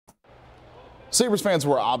Sabres fans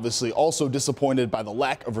were obviously also disappointed by the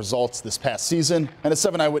lack of results this past season, and as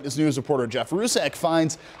 7 Eyewitness News reporter Jeff Rusak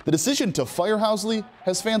finds, the decision to fire Housley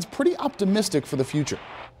has fans pretty optimistic for the future.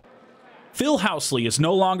 Phil Housley is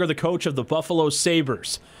no longer the coach of the Buffalo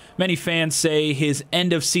Sabres. Many fans say his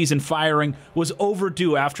end-of-season firing was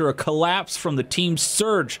overdue after a collapse from the team's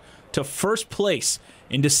surge to first place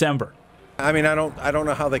in December. I mean, I don't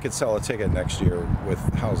know how they could sell a ticket next year with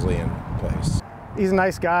Housley in place. He's a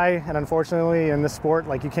nice guy, and unfortunately in this sport,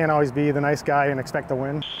 you can't always be the nice guy and expect to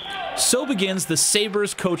win. So begins the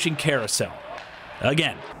Sabres coaching carousel.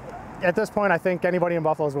 Again. At this point, I think anybody in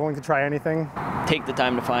Buffalo is willing to try anything. Take the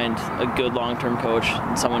time to find a good long-term coach,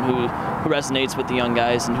 and someone who resonates with the young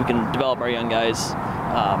guys and who can develop our young guys,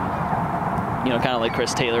 kind of like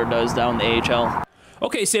Chris Taylor does down the AHL.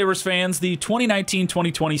 Okay, Sabres fans, the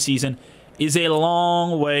 2019-2020 season is a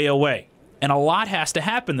long way away. And a lot has to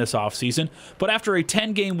happen this offseason, but after a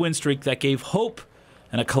 10-game win streak that gave hope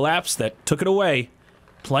and a collapse that took it away,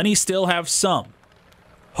 plenty still have some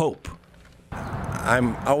hope.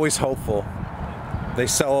 I'm always hopeful. They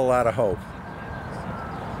sell a lot of hope.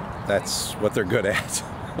 That's what they're good at.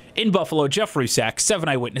 In Buffalo, Jeff Rusak, 7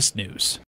 Eyewitness News.